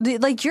suck.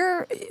 Like,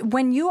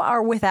 when you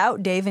are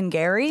without Dave and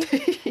Gary,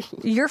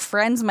 your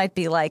friends might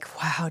be like,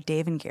 wow,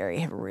 Dave and Gary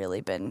have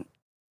really been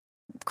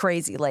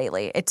crazy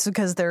lately. It's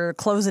because they're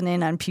closing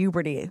in on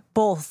puberty,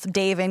 both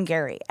Dave and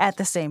Gary at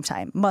the same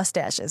time.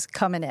 Mustaches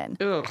coming in.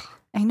 Ugh.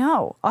 I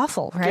know.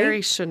 Awful, right?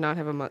 Gary should not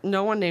have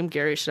no one named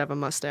Gary should have a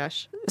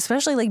mustache.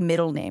 Especially like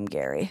middle name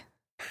Gary.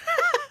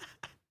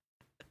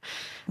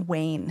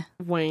 Wayne,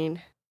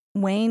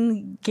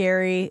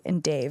 Gary,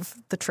 and Dave,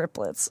 the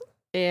triplets.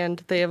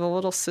 And they have a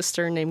little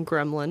sister named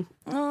Gremlin.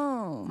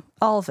 Oh,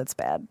 all of it's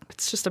bad.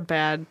 It's just a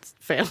bad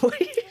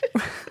family.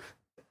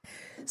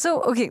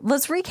 So, okay,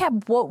 let's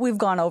recap what we've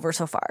gone over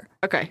so far.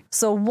 Okay.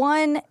 So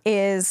one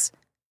is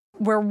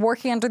we're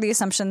working under the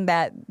assumption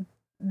that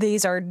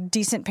these are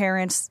decent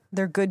parents,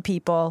 they're good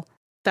people.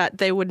 That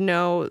they would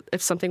know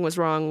if something was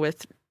wrong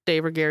with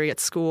Dave or Gary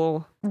at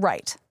school.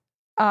 Right.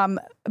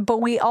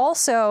 But we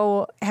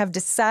also have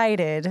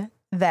decided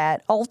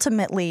that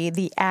ultimately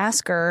the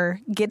asker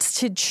gets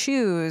to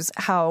choose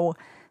how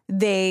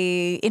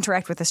they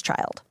interact with this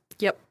child.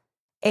 Yep.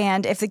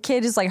 And if the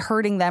kid is like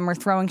hurting them or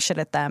throwing shit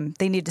at them,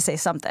 they need to say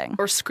something.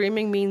 Or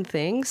screaming mean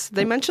things.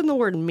 They mentioned the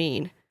word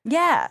mean.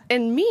 Yeah.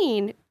 And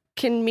mean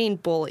can mean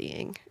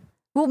bullying.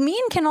 Well,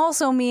 mean can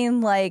also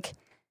mean like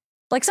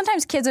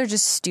sometimes kids are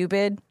just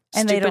stupid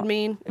and they don't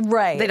mean.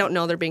 Right. They don't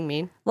know they're being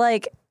mean.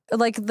 Like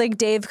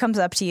Dave comes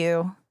up to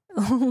you,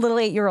 little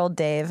 8-year-old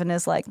Dave, and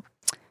is like,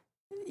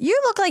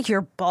 "You look like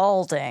you're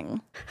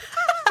balding."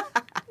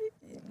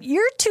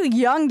 You're too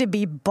young to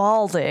be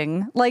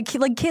balding. Like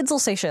kids will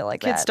say shit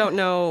like that. Kids don't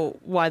know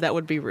why that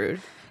would be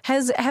rude.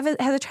 Has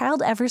a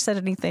child ever said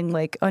anything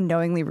like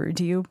unknowingly rude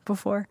to you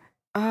before?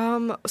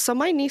 So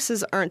my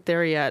nieces aren't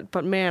there yet,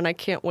 but man, I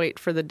can't wait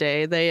for the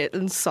day they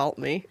insult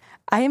me.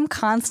 I am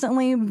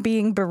constantly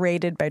being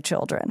berated by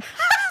children.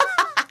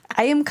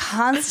 I am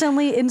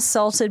constantly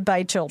insulted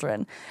by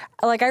children.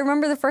 Like, I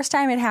remember the first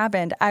time it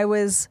happened, I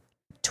was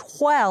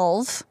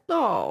 12.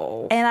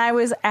 Oh. And I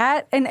was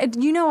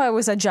and you know, I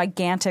was a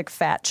gigantic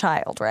fat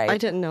child, right? I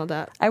didn't know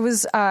that. I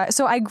was,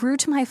 so I grew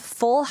to my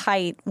full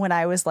height when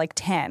I was like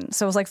 10.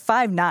 So I was like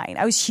 5'9".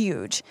 I was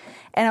huge.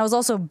 And I was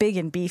also big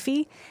and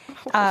beefy.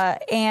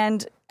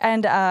 And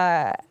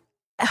I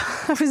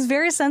was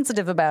very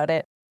sensitive about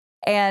it.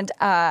 And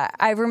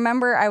I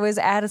remember I was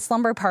at a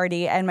slumber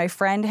party and my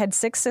friend had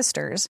 6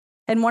 sisters.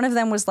 And one of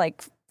them was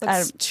like,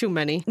 that's too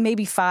many.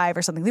 Maybe 5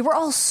 or something. They were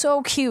all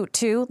so cute,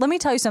 too. Let me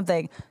tell you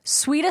something.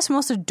 Sweetest,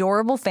 most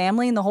adorable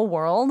family in the whole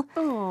world.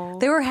 Oh.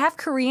 They were half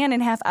Korean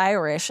and half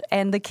Irish,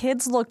 and the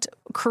kids looked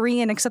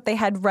Korean except they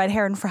had red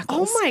hair and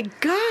freckles. Oh, my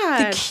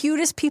God. The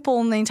cutest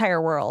people in the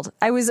entire world.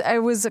 I was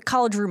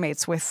college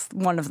roommates with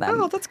one of them.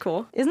 Oh, that's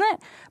cool. Isn't it?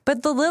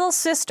 But the little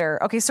sister,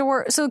 okay,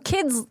 so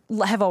kids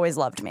have always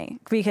loved me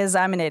because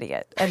I'm an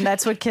idiot, and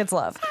that's what kids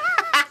love.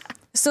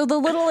 So the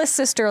littlest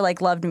sister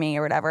like loved me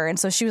or whatever, and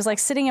so she was like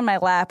sitting in my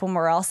lap when we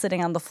were all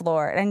sitting on the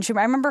floor, and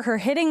I remember her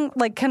hitting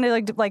like kind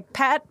of like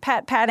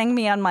patting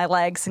me on my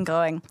legs and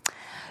going,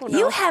 "Oh, no.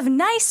 You have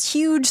nice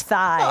huge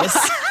thighs."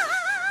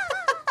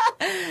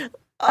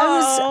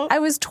 I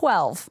was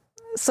 12,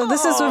 So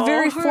this is a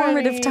very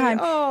formative honey. time.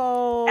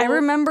 Oh. I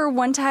remember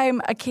one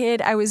time a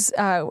kid, I was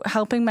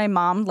helping my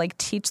mom like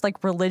teach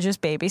like religious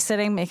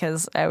babysitting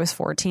because I was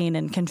 14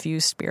 and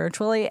confused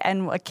spiritually.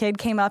 And a kid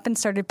came up and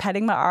started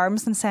petting my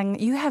arms and saying,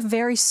 "You have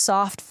very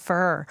soft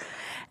fur."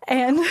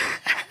 And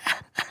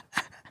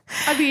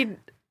I mean,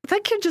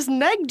 that kid just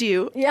negged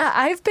you. yeah,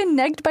 I've been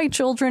negged by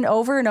children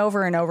over and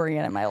over and over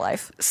again in my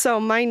life. So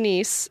my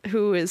niece,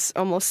 who is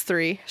almost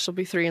 3, she'll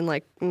be 3 in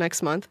like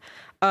next month,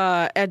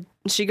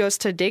 she goes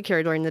to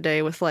daycare during the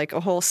day with like a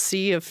whole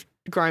sea of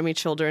grimy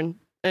children.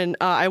 And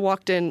I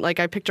walked in, like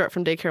I picked her up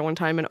from daycare one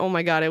time and oh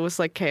my God, it was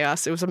like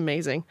chaos. It was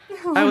amazing.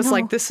 I was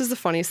like, this is the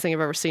funniest thing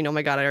I've ever seen. Oh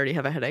my God, I already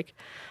have a headache.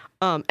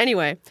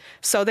 Anyway,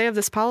 so they have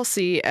this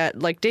policy at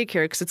like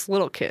daycare because it's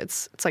little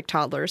kids, it's like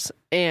toddlers,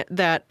 and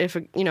that if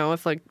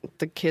like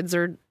the kids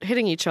are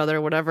hitting each other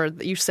or whatever,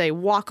 you say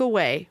walk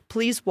away,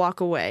 please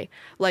walk away.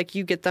 Like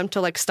you get them to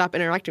like stop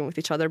interacting with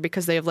each other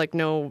because they have like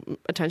no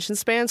attention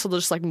span, so they'll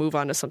just like move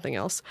on to something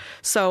else.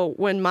 So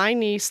when my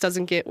niece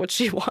doesn't get what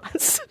she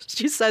wants,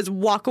 she says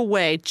walk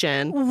away,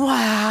 Jen.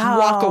 Wow.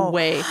 Walk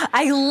away.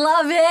 I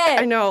love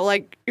it. I know,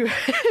 like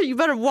you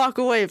better walk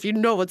away if you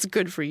know what's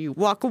good for you.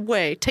 Walk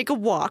away. Take a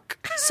walk.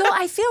 So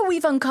I feel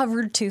we've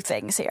uncovered 2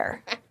 things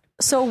here.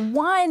 So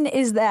one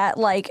is that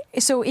like,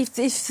 so if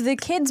the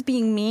kid's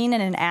being mean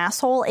and an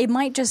asshole, it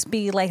might just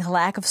be like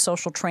lack of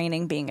social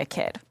training being a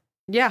kid.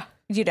 Yeah.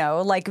 You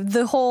know, like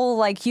the whole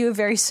like you have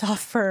very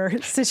soft fur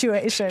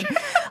situation.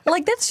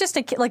 Like that's just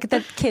a kid, like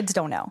that kids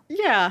don't know.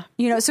 Yeah.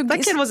 You know, so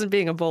That kid wasn't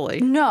being a bully.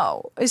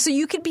 No. So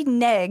you could be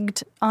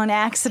negged on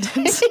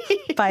accident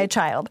by a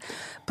child.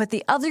 But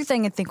the other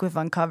thing I think we've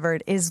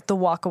uncovered is the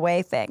walk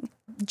away thing.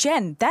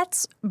 Jen,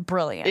 that's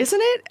brilliant.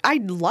 Isn't it? I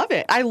love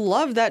it. I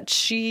love that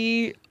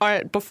she,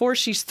 before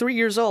she's 3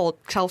 years old,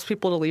 tells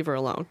people to leave her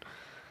alone.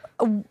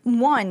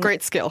 One,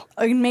 Great skill.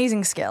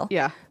 amazing skill.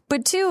 Yeah.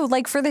 But 2,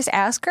 like for this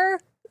asker,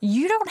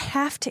 you don't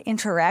have to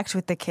interact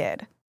with the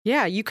kid.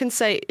 Yeah, you can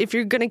say, if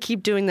you're going to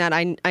keep doing that,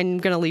 I'm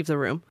going to leave the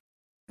room.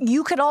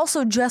 You could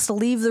also just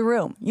leave the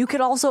room. You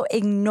could also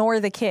ignore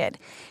the kid.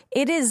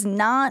 It is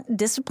not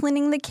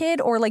disciplining the kid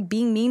or like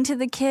being mean to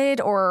the kid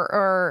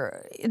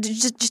or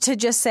just to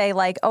just say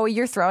like, oh,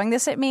 you're throwing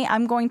this at me.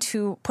 I'm going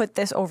to put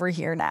this over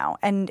here now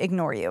and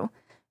ignore you.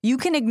 You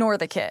can ignore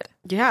the kid.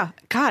 Yeah.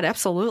 God,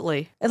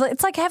 absolutely.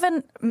 It's like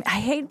having, I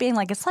hate being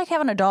like, it's like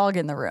having a dog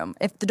in the room.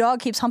 If the dog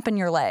keeps humping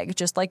your leg,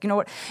 just like, you know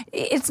what,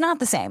 it's not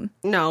the same.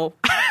 No.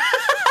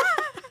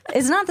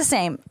 It's not the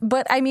same.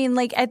 But I mean,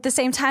 like at the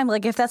same time,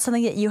 like if that's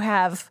something that you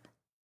have,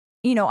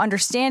 you know,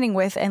 understanding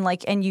with and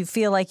like, and you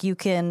feel like you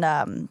can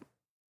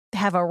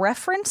have a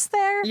reference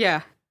there.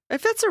 Yeah.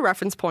 If that's a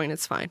reference point,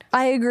 it's fine.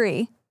 I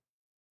agree.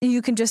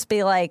 You can just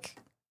be like,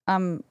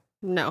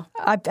 No.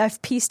 I've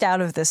pieced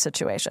out of this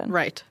situation.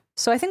 Right.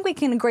 So I think we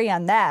can agree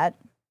on that,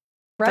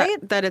 right?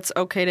 That it's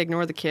okay to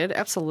ignore the kid?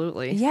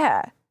 Absolutely.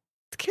 Yeah.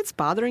 The kid's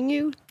bothering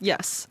you?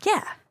 Yes.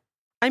 Yeah.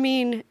 I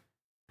mean,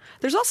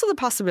 there's also the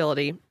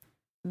possibility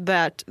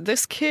that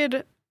this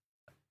kid,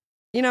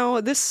 you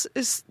know, this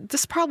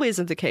probably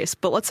isn't the case,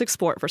 but let's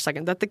explore it for a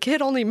second, that the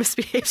kid only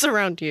misbehaves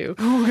around you.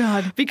 Oh,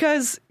 God.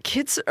 Because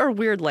kids are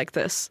weird like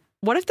this.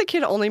 What if the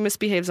kid only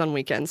misbehaves on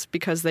weekends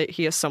because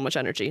he has so much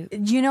energy?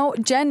 You know,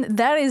 Jen,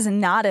 that is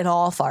not at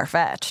all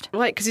far-fetched.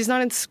 Like, because he's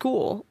not in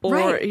school, or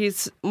Right.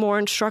 he's more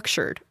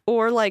unstructured.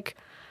 Or like,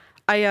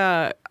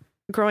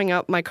 growing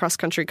up, my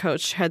cross-country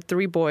coach had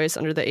 3 boys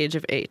under the age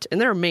of 8,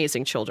 and they're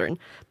amazing children.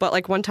 But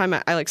like one time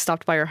I like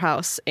stopped by her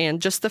house, and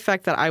just the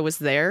fact that I was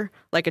there,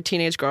 like a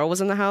teenage girl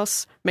was in the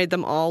house, made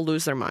them all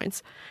lose their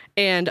minds.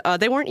 And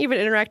they weren't even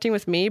interacting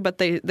with me, but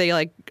they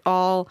like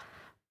all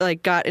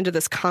like got into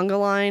this conga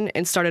line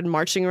and started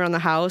marching around the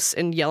house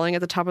and yelling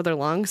at the top of their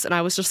lungs. And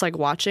I was just like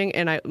watching,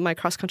 and my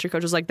cross-country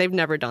coach was like, they've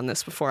never done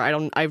this before. I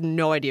have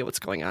no idea what's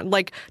going on.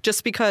 Like,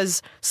 just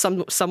because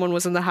someone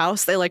was in the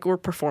house, they like were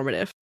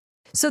performative.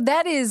 So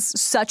that is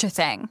such a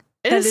thing.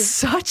 It is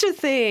such a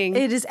thing.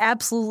 It is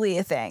absolutely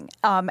a thing.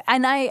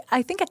 And I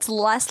think it's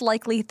less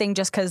likely thing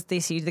just because they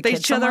see the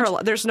kids so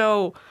much.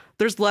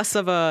 There's less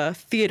of a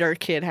theater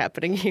kid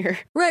happening here.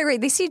 Right.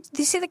 They see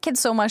the kids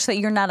so much that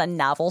you're not a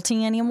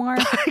novelty anymore.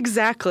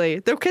 Exactly.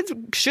 The kids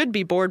should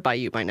be bored by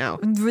you by now.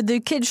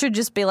 The kids should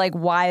just be like,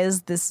 why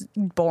is this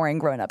boring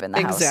grown up in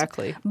the house?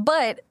 Exactly.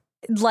 But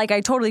like, I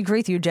totally agree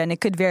with you, Jen.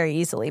 It could very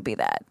easily be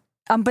that.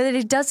 But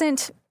it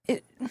doesn't.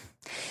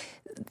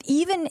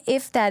 Even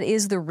if that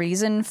is the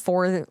reason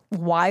for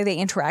why they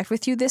interact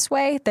with you this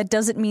way, that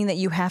doesn't mean that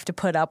you have to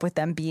put up with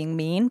them being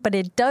mean. But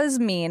it does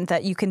mean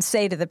that you can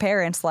say to the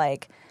parents,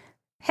 like,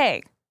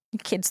 hey, your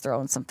kid's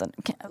throwing something.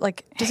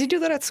 Like, Does he do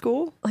that at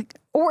school? Like,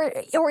 or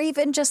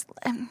even just,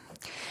 I'm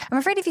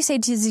afraid if you say,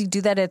 does he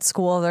do that at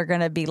school, they're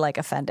going to be like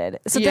offended.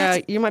 So yeah,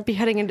 you might be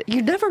heading into,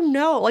 you never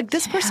know. Like,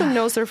 this person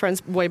knows their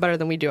friends way better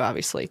than we do,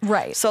 obviously.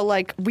 Right. So,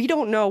 like, we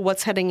don't know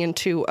what's heading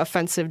into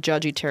offensive,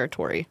 judgy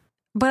territory.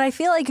 But I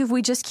feel like if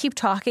we just keep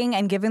talking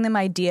and giving them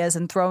ideas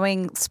and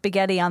throwing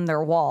spaghetti on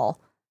their wall,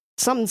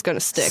 something's going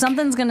to stick.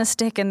 Something's going to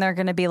stick, and they're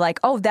going to be like,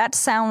 oh, that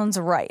sounds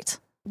right.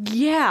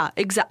 Yeah,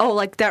 exactly. Oh,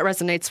 like that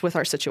resonates with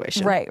our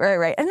situation. Right.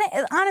 And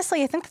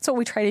honestly, I think that's what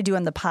we try to do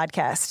on the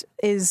podcast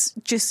is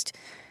just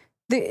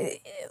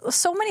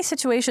so many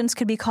situations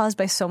could be caused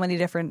by so many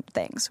different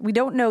things. We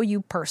don't know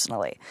you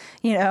personally,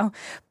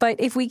 but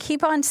if we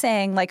keep on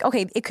saying like,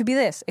 okay, it could be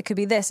this, it could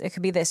be this, it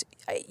could be this,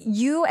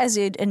 you as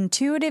an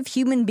intuitive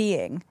human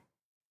being,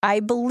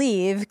 I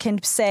believe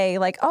can say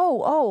like,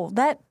 oh,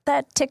 that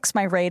ticks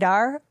my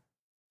radar,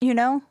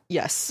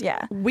 Yes.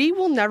 Yeah. We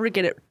will never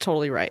get it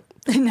totally right.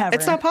 Never.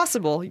 It's not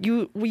possible.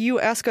 You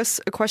ask us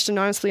a question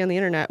honestly on the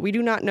internet. We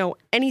do not know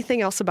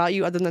anything else about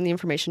you other than the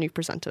information you've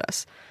presented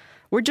us.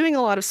 We're doing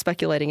a lot of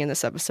speculating in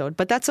this episode,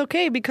 but that's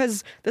okay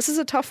because this is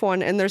a tough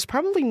one and there's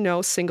probably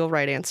no single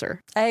right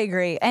answer. I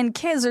agree. And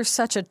kids are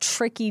such a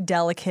tricky,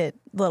 delicate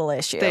little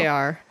issue. They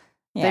are.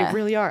 Yeah. They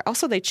really are.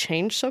 Also, they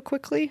change so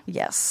quickly.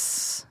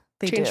 Yes.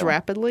 They change do.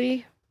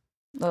 rapidly.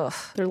 Ugh.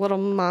 They're little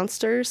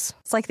monsters.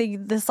 It's like they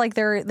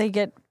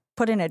get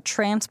put in a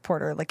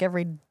transporter like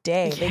every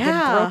day. They get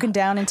Yeah. broken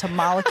down into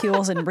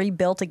molecules and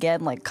rebuilt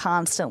again like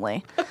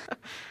constantly.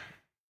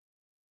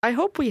 I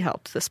hope we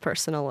helped this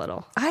person a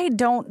little. I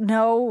don't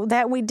know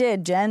that we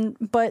did, Jen,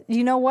 but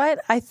you know what?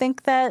 I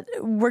think that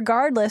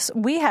regardless,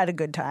 we had a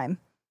good time.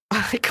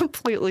 I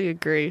completely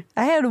agree.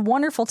 I had a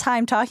wonderful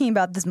time talking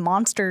about this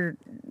monster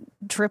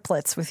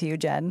triplets with you,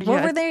 Jen. What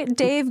Yeah. were they?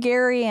 Dave,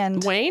 Gary,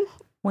 and Wayne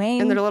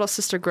Wayne. and their little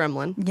sister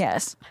Gremlin.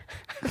 Yes.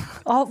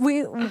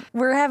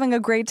 We're having a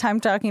great time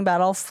talking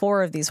about all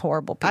four of these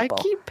horrible people.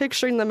 I keep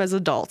picturing them as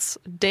adults.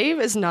 Dave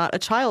is not a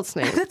child's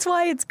name. That's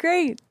why it's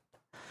great.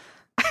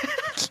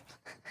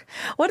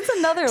 What's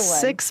another one?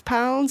 6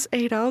 pounds,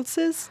 8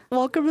 ounces.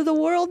 Welcome to the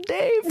world,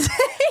 Dave.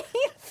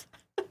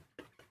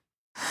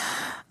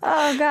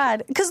 Oh,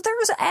 God. Because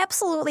there's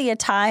absolutely a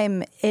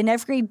time in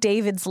every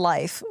David's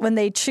life when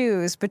they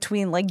choose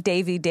between like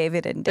Davy,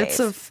 David, and Dave.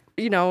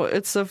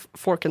 It's a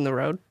fork in the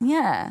road.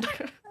 Yeah.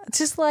 It's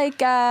just like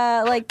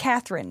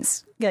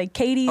Catherine's. Like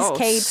Katie's,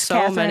 Kate's, so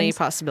Catherine's. many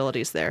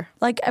possibilities there.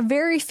 Like a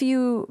very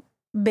few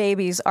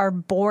babies are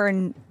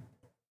born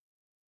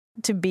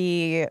to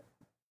be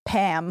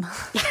Pam.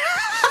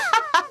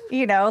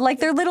 Like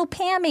they're little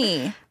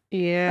Pammy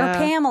Yeah. or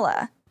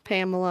Pamela.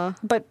 Pamela.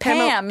 But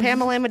Pam.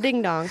 Pamela and a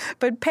ding dong.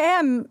 But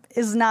Pam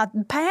is not.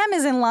 Pam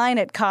is in line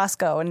at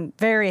Costco and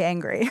very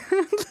angry.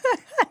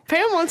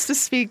 Pam wants to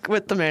speak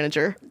with the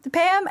manager.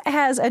 Pam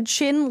has a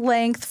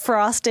chin-length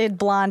frosted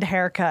blonde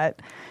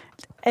haircut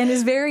and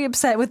is very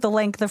upset with the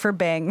length of her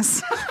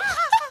bangs.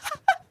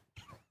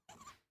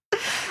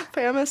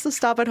 Pam has to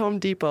stop at Home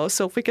Depot,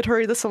 so if we could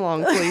hurry this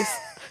along, please.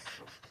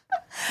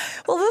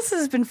 Well, this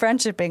has been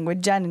Friendshipping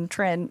with Jen and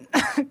Trin,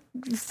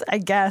 I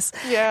guess.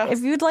 Yeah.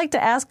 If you'd like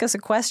to ask us a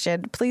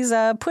question, please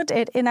put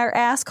it in our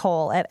ask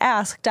hole at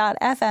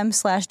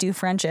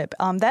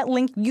ask.fm/dofriendship. That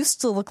link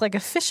used to look like a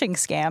phishing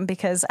scam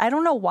because I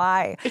don't know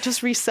why. It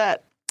just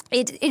reset.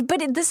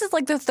 But this is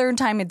like the third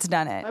time it's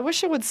done it. I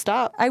wish it would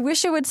stop. I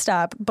wish it would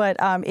stop, but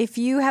if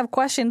you have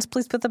questions,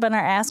 please put them in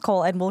our ask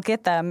hole and we'll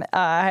get them.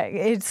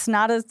 It's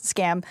not a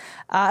scam.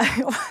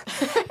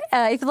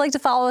 If you'd like to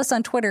follow us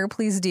on Twitter,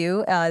 please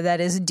do. That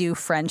is Do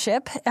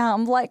Friendship.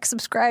 Like,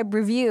 subscribe,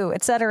 review,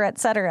 etc.,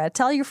 etc.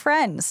 Tell your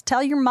friends.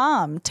 Tell your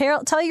mom.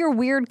 Tell your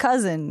weird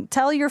cousin.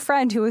 Tell your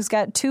friend who has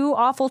got 2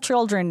 awful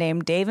children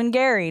named Dave and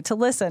Gary to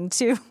listen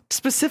to.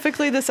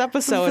 Specifically this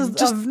episode.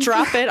 Just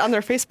drop it on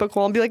their Facebook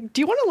wall and be like,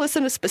 do you want to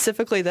listen to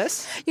specifically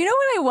this? You know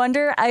what I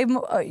wonder?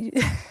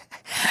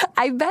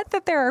 I bet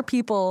that there are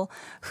people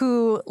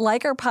who,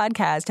 like our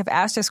podcast, have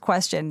asked us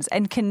questions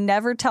and can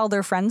never tell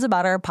their friends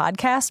about our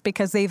podcast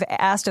because they've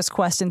asked us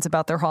questions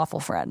about their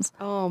awful friends.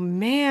 Oh,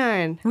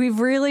 man. We've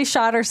really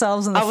shot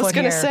ourselves in the foot I was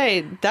going to here.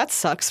 say, that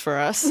sucks for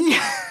us.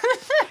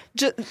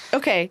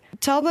 Okay,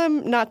 tell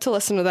them not to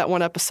listen to that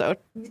one episode.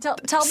 Tell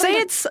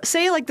them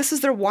Say like this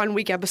is their 1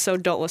 week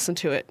episode, don't listen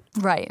to it.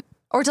 right.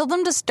 Or tell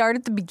them to start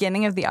at the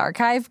beginning of the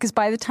archive because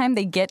by the time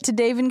they get to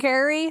Dave and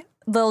Gary,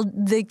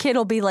 the kid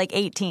will be like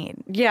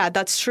 18. Yeah,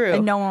 that's true.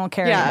 And no one will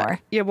care anymore.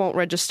 It won't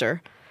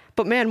register.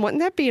 But man,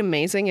 wouldn't that be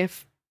amazing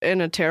if,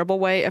 in a terrible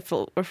way, if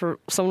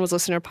someone was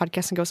listening to our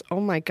podcast and goes, oh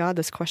my God,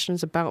 this question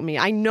is about me.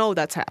 I know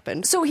that's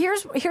happened. So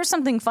here's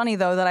something funny,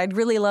 though, that I'd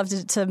really love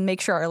to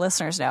make sure our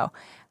listeners know.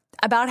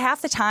 About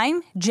half the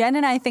time, Jen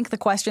and I think the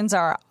questions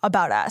are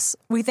about us.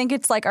 We think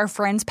it's like our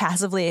friends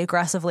passively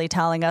aggressively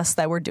telling us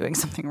that we're doing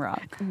something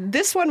wrong.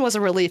 This one was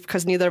a relief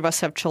because neither of us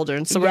have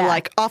children. So Yeah. we're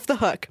like off the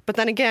hook. But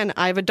then again,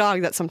 I have a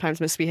dog that sometimes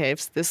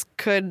misbehaves. This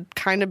could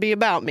kind of be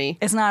about me.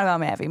 It's not about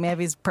Mavi.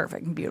 Mavi's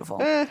perfect and beautiful.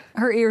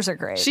 Her ears are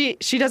great. She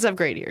does have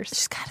great ears.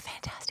 She's got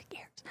fantastic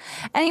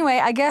ears. Anyway,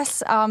 I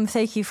guess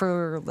thank you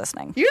for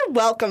listening. You're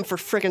welcome for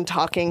friggin'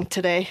 talking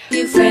today.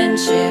 You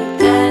friendship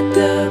at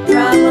the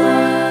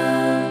problem.